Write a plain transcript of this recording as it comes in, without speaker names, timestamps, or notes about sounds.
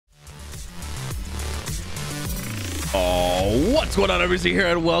What's going on, everybody here,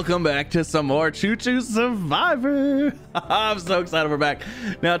 and welcome back to some more Choo Choo Survivor. I'm so excited we're back.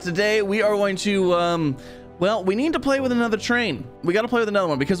 Now today we are going to well, we need to play with another train. We got to play with another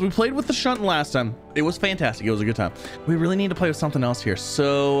one because we played with the shunt last time. It was fantastic. It was a good time. We really need to play with something else here.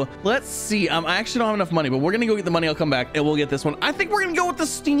 So let's see. I actually don't have enough money, but we're gonna go get the money. I'll come back and we'll get this one. I think we're gonna go with the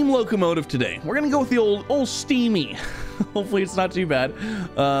steam locomotive today. We're gonna go with the old steamy. Hopefully it's not too bad.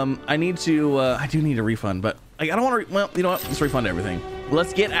 I do need a refund, but I don't want to. Well, you know what? Let's refund everything.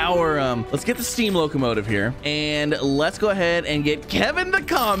 Let's get our let's get the steam locomotive here, and let's go ahead and get Kevin the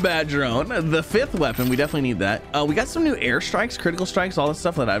combat drone, the 5th weapon. We definitely need that. We got some new air strikes, critical strikes, all this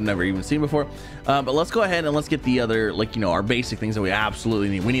stuff that I've never even seen before. But let's go ahead and let's get the other, like, you know, our basic things that we absolutely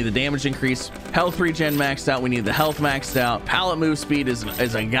need. We need the damage increase, health regen maxed out. We need the health maxed out. Pallet move speed is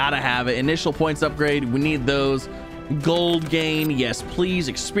a gotta have it. Initial points upgrade, we need those. Gold gain, yes please.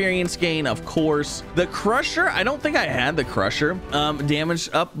 Experience gain, of course. The crusher, I don't think I had the crusher damage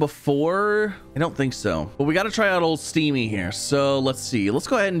up before. I don't think so, but we got to try out old steamy here. So let's see, let's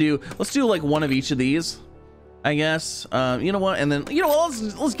go ahead and let's do like one of each of these, I guess. You know what, and then, you know what,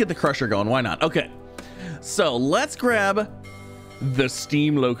 let's get the crusher going. Why not? Okay, so let's grab the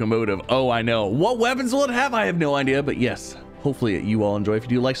steam locomotive. Oh, I know, what weapons will it have? I have no idea, but yes, hopefully you all enjoy. If you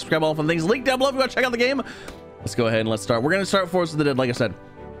do, like, subscribe, all fun things, link down below if you want to check out the game. Let's go ahead and let's start. We're going to start Forest of the Dead, like I said.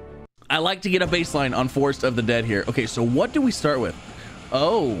 I like to get a baseline on Forest of the Dead here. Okay, so what do we start with?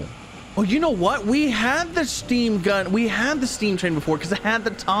 Oh, you know what? We had the steam gun. We had the steam train before because it had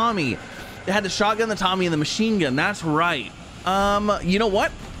the Tommy. It had the shotgun, the Tommy, and the machine gun. That's right. You know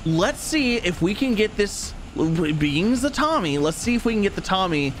what? Let's see if we can get this, being the Tommy, let's see if we can get the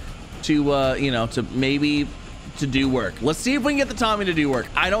Tommy to, you know, to maybe to do work. Let's see if we can get the Tommy to do work.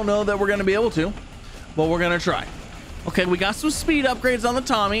 I don't know that we're going to be able to, but we're gonna try. Okay, we got some speed upgrades on the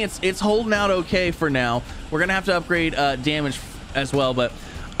Tommy. It's holding out okay for now. We're gonna have to upgrade damage as well, but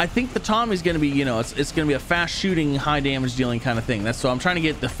I think the Tommy's gonna be, you know, it's gonna be a fast shooting, high damage dealing kind of thing. That's so I'm trying to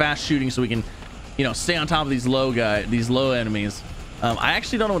get the fast shooting so we can, you know, stay on top of these low enemies. I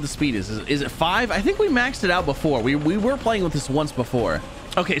actually don't know what the speed is. Is it 5? I think we maxed it out before. We were playing with this once before.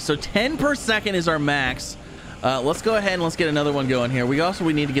 Okay, so 10 per second is our max. Let's go ahead and let's get another one going here. We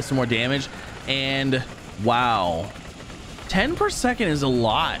need to get some more damage. And wow, 10 per second is a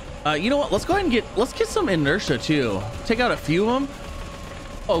lot. You know what, let's go ahead and let's get some inertia too. Take out a few of them.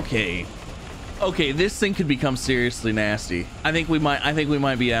 Okay, this thing could become seriously nasty. I think we might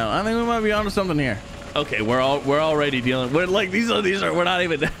be out. I think we might be onto something here. Okay, we're already dealing. We're like these are we're not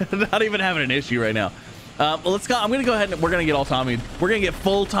even not even having an issue right now. Let's go. I'm gonna go ahead and we're gonna get all Tommied. We're gonna get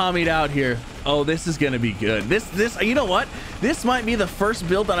full Tommied out here. Oh, this is gonna be good. This you know what, this might be the first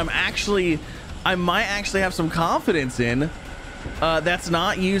build that I might actually have some confidence in, that's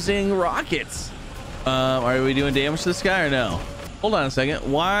not using rockets. Are we doing damage to this guy or no? Hold on a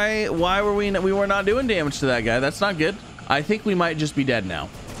second. Why were we were not doing damage to that guy? That's not good. I think we might just be dead now.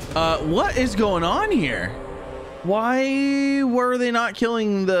 What is going on here? Why were they not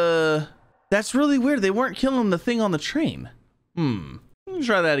killing the... That's really weird. They weren't killing the thing on the train. Let me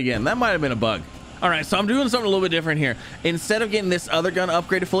try that again. That might have been a bug. All right, so I'm doing something a little bit different here. Instead of getting this other gun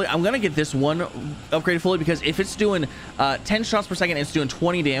upgraded fully, I'm gonna get this one upgraded fully, because if it's doing 10 shots per second and it's doing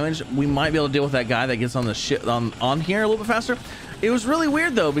 20 damage, we might be able to deal with that guy that gets on the shit on here a little bit faster. It was really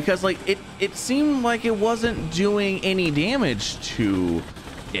weird though, because like it seemed like it wasn't doing any damage to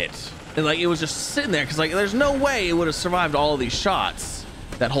it. And like it was just sitting there, because like there's no way it would have survived all of these shots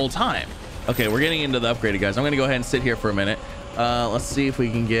that whole time. Okay, we're getting into the upgraded guys. I'm gonna go ahead and sit here for a minute. Let's see if we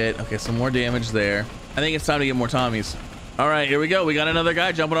can get, okay, some more damage there. I think it's time to get more Tommies. All right, here we go. We got another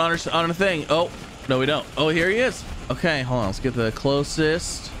guy jumping on a thing. Oh, no, we don't. Oh, here he is. Okay, hold on. Let's get the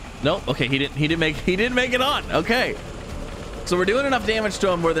closest. Nope. Okay, he didn't make it on. Okay, so we're doing enough damage to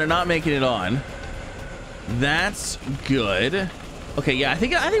him where they're not making it on. That's good. Okay, yeah, I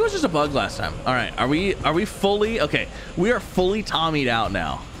think it was just a bug last time. All right, are we fully, okay, we are fully Tommied out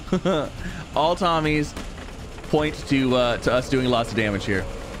now. All Tommies point to us doing lots of damage here.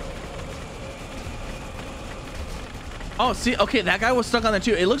 Oh, see, okay, that guy was stuck on that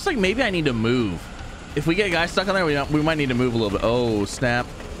too. It looks like maybe I need to move. If we get a guy stuck on there, we might need to move a little bit. Oh, snap.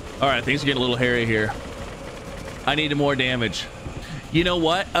 All right, things are getting a little hairy here. I need more damage. You know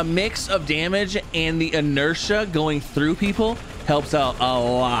what? A mix of damage and the inertia going through people helps out a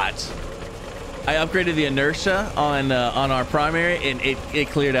lot. I upgraded the inertia on our primary, and it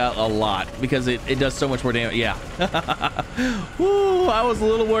cleared out a lot because it does so much more damage. Yeah. Woo, I was a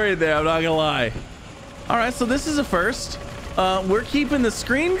little worried there, I'm not gonna lie. All right, so this is a first. We're keeping the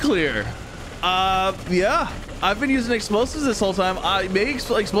screen clear. Yeah, I've been using explosives this whole time. Maybe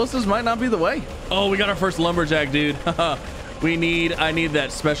explosives might not be the way. Oh, we got our first lumberjack, dude. I need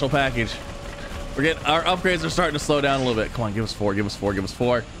that special package. Our upgrades are starting to slow down a little bit. Come on, give us 4, give us 4, give us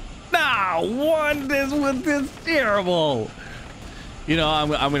 4. Nah, one, this is terrible. You know, I'm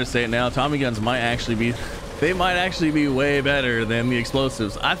gonna say it now. Tommy guns might actually be way better than the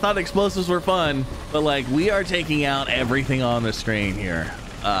explosives. I thought explosives were fun, but like, we are taking out everything on the screen here.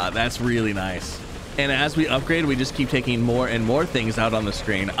 That's really nice. And as we upgrade, we just keep taking more and more things out on the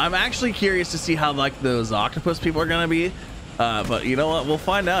screen. I'm actually curious to see how like those octopus people are gonna be. But you know what? We'll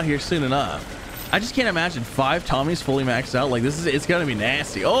find out here soon enough. I just can't imagine 5 Tommies fully maxed out. Like it's gonna be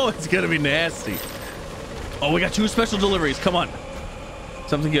nasty. Oh, it's gonna be nasty. Oh, we got 2 special deliveries. Come on.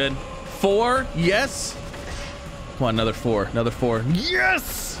 Something good. 4, yes. Come on, another 4, another 4.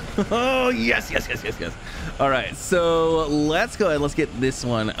 Yes. Oh, yes. All right, so let's go ahead. Let's get this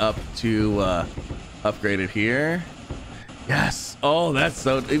one up to upgraded here. Yes. Oh, that's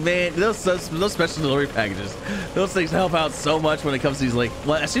so, man, those special delivery packages, those things help out so much when it comes to these, like,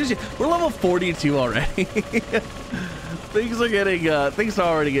 well, as soon as we're level 42 already. things are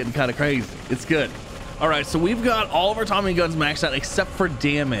already getting kind of crazy. It's good. All right, so we've got all of our Tommy guns maxed out except for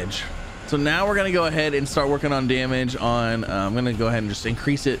damage. So now we're gonna go ahead and start working on damage on, I'm gonna go ahead and just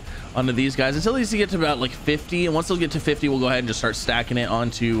increase it onto these guys until these get to about like 50. And once they'll get to 50, we'll go ahead and just start stacking it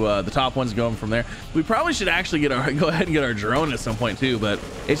onto the top ones going from there. We probably should actually go ahead and get our drone at some point too, but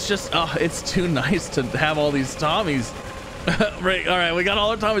it's just, oh, it's too nice to have all these Tommies. Right, all right, we got all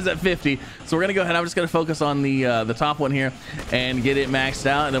our Tommies at 50, so we're gonna go ahead. I'm just gonna focus on the top one here and get it maxed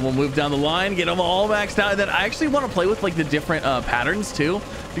out, and then we'll move down the line, get them all maxed out. And then I actually want to play with like the different patterns too,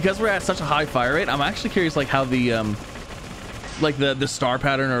 because we're at such a high fire rate. I'm actually curious like how the like the star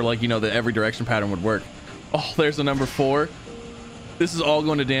pattern, or like, you know, the every direction pattern would work. Oh, there's a number 4. This is all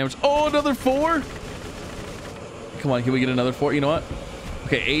going to damage. Oh, another 4. Come on, can we get another 4? You know what?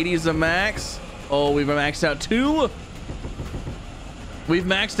 Okay, 80 is the max. Oh, we've maxed out 2. We've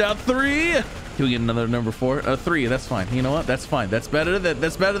maxed out 3. Can we get another number 4? 3. That's fine. You know what? That's fine. That's better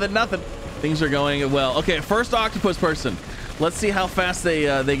than nothing. Things are going well. Okay, first octopus person. Let's see how fast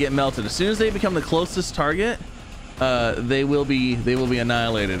they get melted. As soon as they become the closest target, they will be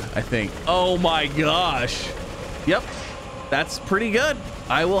annihilated, I think. Oh my gosh. Yep. That's pretty good.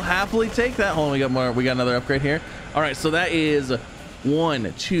 I will happily take that. Hold on, we got more. We got another upgrade here. All right, so that is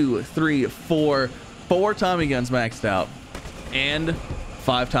 1, 2, 3, 4 Tommy guns maxed out. And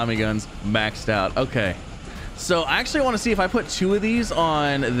 5 Tommy guns maxed out. Okay, so I actually want to see if I put 2 of these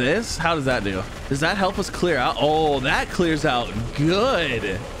on this, how does that do? Does that help us clear out? Oh, that clears out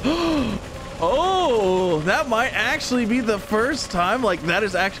good. Oh, that might actually be the first time. Like, that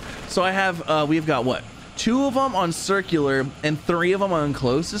is actually, so I have we've got what, 2 of them on circular and 3 of them on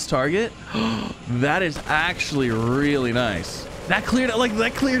closest target. That is actually really nice. That cleared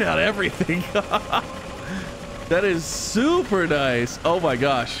out everything. That is super nice. Oh my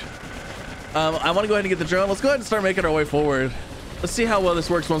gosh. I want to go ahead and get the drone. Let's go ahead and start making our way forward. Let's see how well this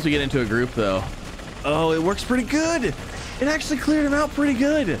works once we get into a group though. Oh, it works pretty good. It actually cleared him out pretty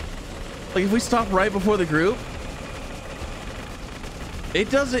good. Like if we stop right before the group, it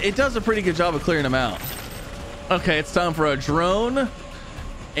does a pretty good job of clearing them out. Okay, it's time for a drone.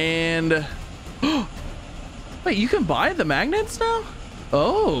 And wait, you can buy the magnets now?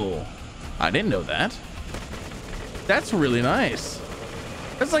 Oh, I didn't know that. That's really nice.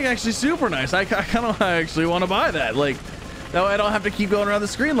 That's like actually super nice. I kind of actually want to buy that. Like, that way I don't have to keep going around the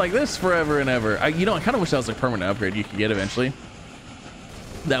screen like this forever and ever. You know, I kind of wish that was a permanent upgrade you could get eventually.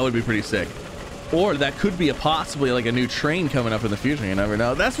 That would be pretty sick. Or that could be possibly like a new train coming up in the future. You never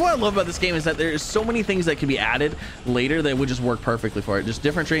know. That's what I love about this game, is that there's so many things that can be added later that would just work perfectly for it. Just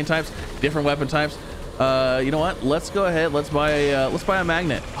different train types, different weapon types. You know what? Let's go ahead. Let's buy a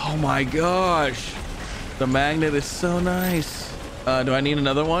magnet. Oh my gosh. The magnet is so nice. Do I need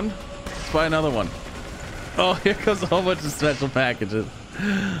another one? Let's buy another one. Oh, here comes a whole bunch of special packages.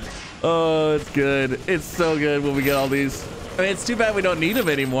 Oh, it's good. It's so good when we get all these. I mean, it's too bad we don't need them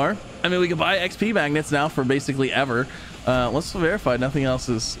anymore. I mean, we can buy XP magnets now for basically ever. Let's verify nothing else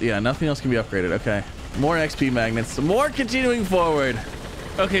is, yeah, nothing else can be upgraded. Okay, more XP magnets, some more continuing forward.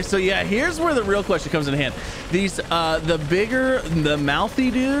 Okay, so yeah, here's where the real question comes in hand. These, the mouthy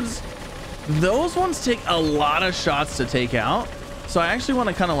dudes, those ones take a lot of shots to take out. So I actually want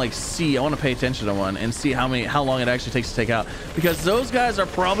to kind of like see, I want to pay attention to one and see how long it actually takes to take out, because those guys are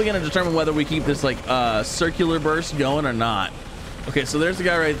probably going to determine whether we keep this like circular burst going or not. Okay, so there's the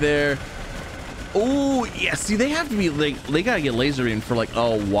guy right there. Oh yeah, see, they have to be like, they got to get laser beamed for like,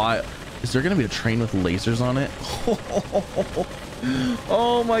 oh, why is there going to be a train with lasers on it?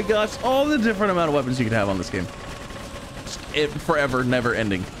 Oh my gosh, all the different amount of weapons you could have on this game. It forever, never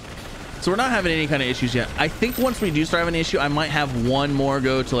ending. So we're not having any kind of issues yet. I think once we do start having an issue, I might have one more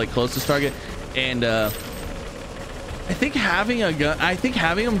go to like closest target. And I think having a gun, I think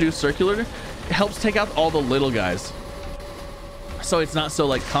having them do circular helps take out all the little guys. So it's not so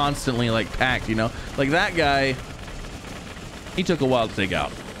like constantly like packed, you know, like that guy, he took a while to take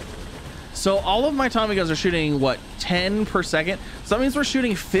out. So all of my Tommy guns are shooting what, 10 per second. So that means we're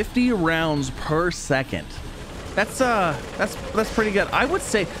shooting 50 rounds per second. That's pretty good. I would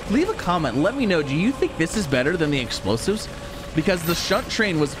say leave a comment, let me know, do you think this is better than the explosives? Because the shunt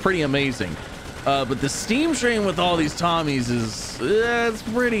train was pretty amazing, but the steam train with all these Tommies is it's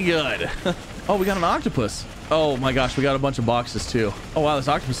pretty good. Oh, we got an octopus. Oh my gosh, we got a bunch of boxes too. Oh wow, this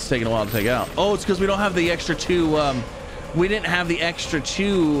octopus is taking a while to take out. Oh, it's because we don't have the extra two we didn't have the extra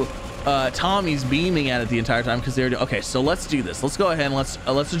two Tommies beaming at it the entire time because they're okay. So let's do this. Let's go ahead and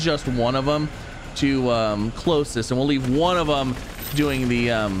let's adjust one of them to closest, and we'll leave one of them doing the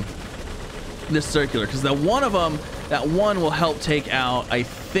this circular, because that one will help take out, I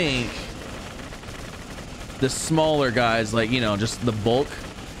think, the smaller guys, like, you know, just the bulk,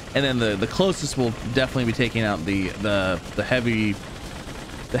 and then the closest will definitely be taking out the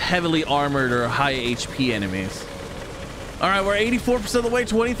heavily armored or high HP enemies. All right, we're 84% of the way,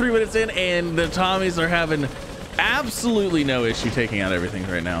 23 minutes in, and the Tommies are having absolutely no issue taking out everything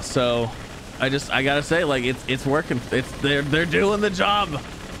right now. So I gotta say, like, it's working. They're doing the job.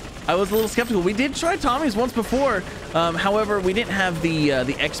 I was a little skeptical. We did try Tommies once before. However, we didn't have the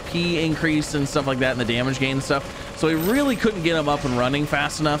XP increase and stuff like that, and the damage gain and stuff. So we really couldn't get them up and running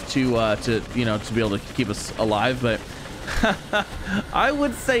fast enough to you know, to be able to keep us alive. But I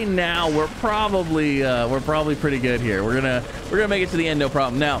would say now we're probably pretty good here. We're gonna make it to the end, no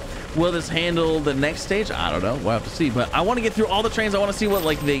problem. Now, will this handle the next stage? I don't know. We'll have to see. But I want to get through all the trains. I want to see what,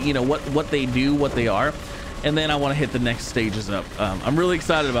 like, they, you know, what they do, what they are, and then I want to hit the next stages up. I'm really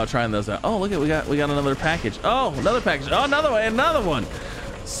excited about trying those out. Oh, look at we got another package. Oh, another package. Oh, another one.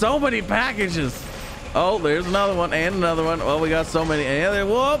 So many packages. Oh, there's another one and another one. Oh, we got so many. And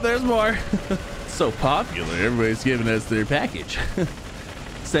whoa, there's more. So popular. Everybody's giving us their package.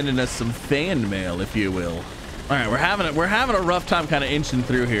 Sending us some fan mail, if you will. All right, we're having a rough time kind of inching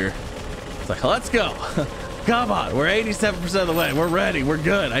through here. It's like, let's go. Come on, we're 87% of the way. We're ready. We're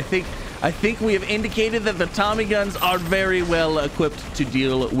good. I think we have indicated that the Tommy guns are very well equipped to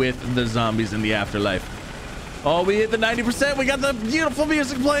deal with the zombies in the afterlife. Oh, we hit the 90%. We got the beautiful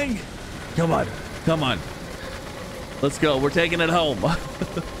music playing. Come on, come on. Let's go. We're taking it home.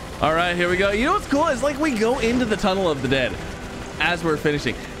 All right, here we go. You know what's cool is, like, we go into the tunnel of the dead as we're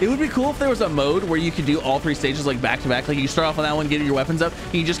finishing. It would be cool if there was a mode where you could do all three stages like back to back. Like, you start off on that one, get your weapons up,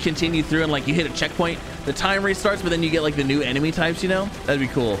 and you just continue through, and like you hit a checkpoint, the time restarts, but then you get like the new enemy types, you know? That'd be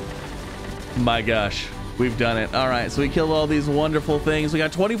cool. My gosh, we've done it. All right, so we killed all these wonderful things. We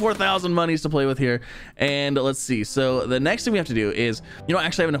got 24,000 monies to play with here. And let's see. So the next thing we have to do is, you know,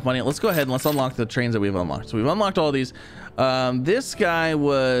 actually have enough money. Let's go ahead and let's unlock the trains that we've unlocked. So we've unlocked all these. This guy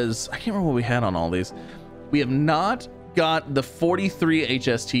was, I can't remember what we had on all these. We have not got the 43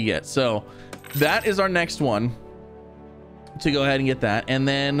 HST yet. So that is our next one to go ahead and get that. And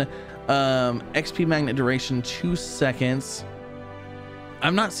then XP magnet duration 2 seconds.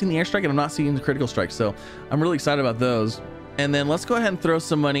 I'm not seeing the airstrike and I'm not seeing the critical strike, so I'm really excited about those. And then let's go ahead and throw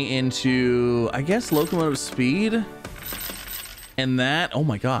some money into, I guess, locomotive speed. And that, oh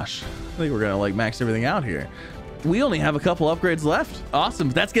my gosh, I think we're gonna like max everything out here. We only have a couple upgrades left.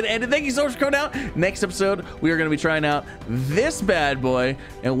 Awesome, that's gonna end it. Thank you so much for coming out. Next episode, we are gonna be trying out this bad boy.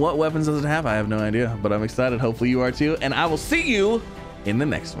 And what weapons does it have? I have no idea, but I'm excited. Hopefully you are too. And I will see you in the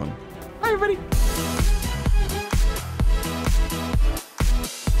next one. Bye, everybody.